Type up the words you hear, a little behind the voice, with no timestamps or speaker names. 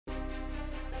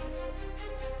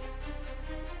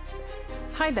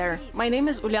Hi there, my name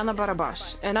is Uliana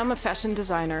Barabash, and I'm a fashion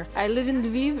designer. I live in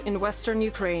Lviv in western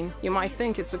Ukraine. You might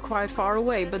think it's quite far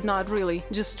away, but not really.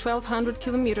 Just 1,200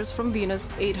 kilometers from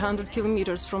Venus, 800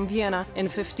 kilometers from Vienna, and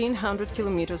 1,500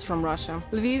 kilometers from Russia.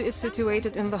 Lviv is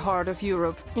situated in the heart of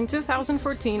Europe. In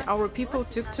 2014, our people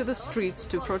took to the streets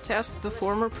to protest the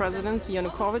former President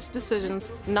Yanukovych's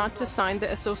decisions not to sign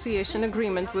the association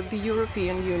agreement with the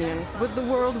European Union. With the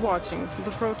world watching,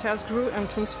 the protest grew and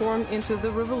transformed into the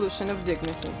revolution of dignity.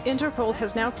 Interpol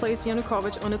has now placed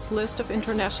Yanukovych on its list of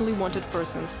internationally wanted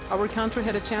persons. Our country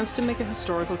had a chance to make a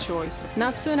historical choice.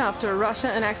 Not soon after, Russia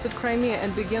annexed Crimea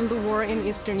and began the war in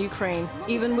eastern Ukraine.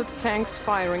 Even with tanks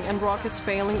firing and rockets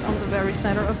failing on the very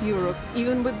center of Europe,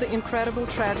 even with the incredible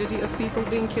tragedy of people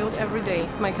being killed every day,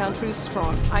 my country is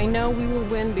strong. I know we will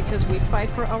win because we fight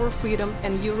for our freedom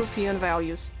and European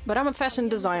values. But I'm a fashion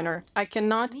designer. I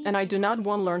cannot and I do not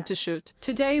want to learn to shoot.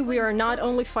 Today we are not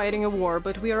only fighting a war,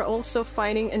 but we are also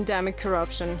fighting endemic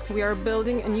corruption. We are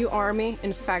building a new army,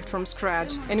 in fact from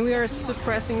scratch, and we are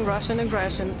suppressing Russian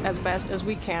aggression as best as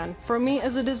we can. For me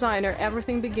as a designer,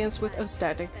 everything begins with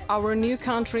aesthetic. Our new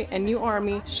country and new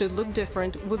army should look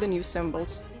different with the new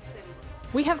symbols.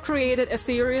 We have created a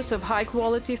series of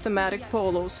high-quality thematic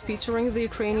polos featuring the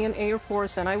Ukrainian Air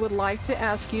Force, and I would like to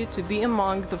ask you to be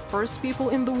among the first people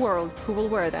in the world who will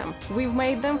wear them. We've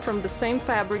made them from the same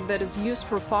fabric that is used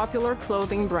for popular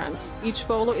clothing brands. Each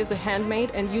polo is a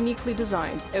handmade and uniquely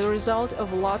designed, a result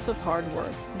of lots of hard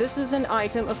work. This is an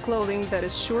item of clothing that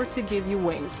is sure to give you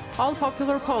wings. All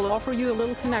popular polos offer you a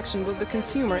little connection with the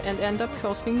consumer and end up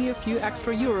costing you a few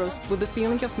extra euros with the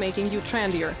feeling of making you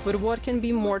trendier. But what can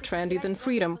be more trendy than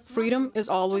freedom? Freedom is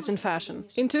always in fashion.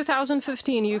 In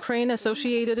 2015, Ukraine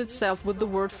associated itself with the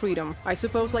word freedom. I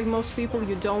suppose like most people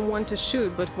you don't want to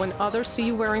shoot, but when others see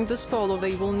you wearing this polo,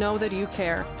 they will know that you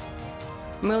care.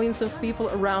 Millions of people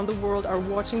around the world are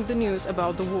watching the news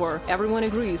about the war. Everyone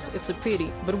agrees it's a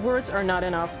pity, but words are not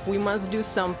enough. We must do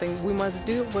something. We must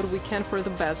do what we can for the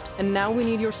best. And now we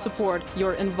need your support,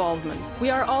 your involvement.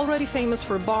 We are already famous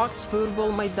for box,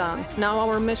 football, Maidan. Now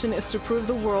our mission is to prove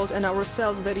the world and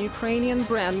ourselves that a Ukrainian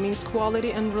brand means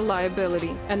quality and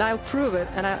reliability. And I'll prove it,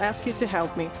 and I'll ask you to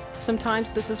help me. Sometimes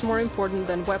this is more important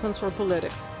than weapons or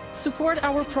politics. Support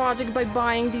our project by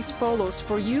buying these polos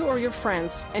for you or your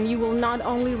friends, and you will not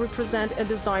only represent a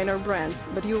designer brand,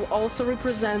 but you will also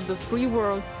represent the free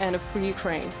world and a free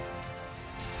Ukraine.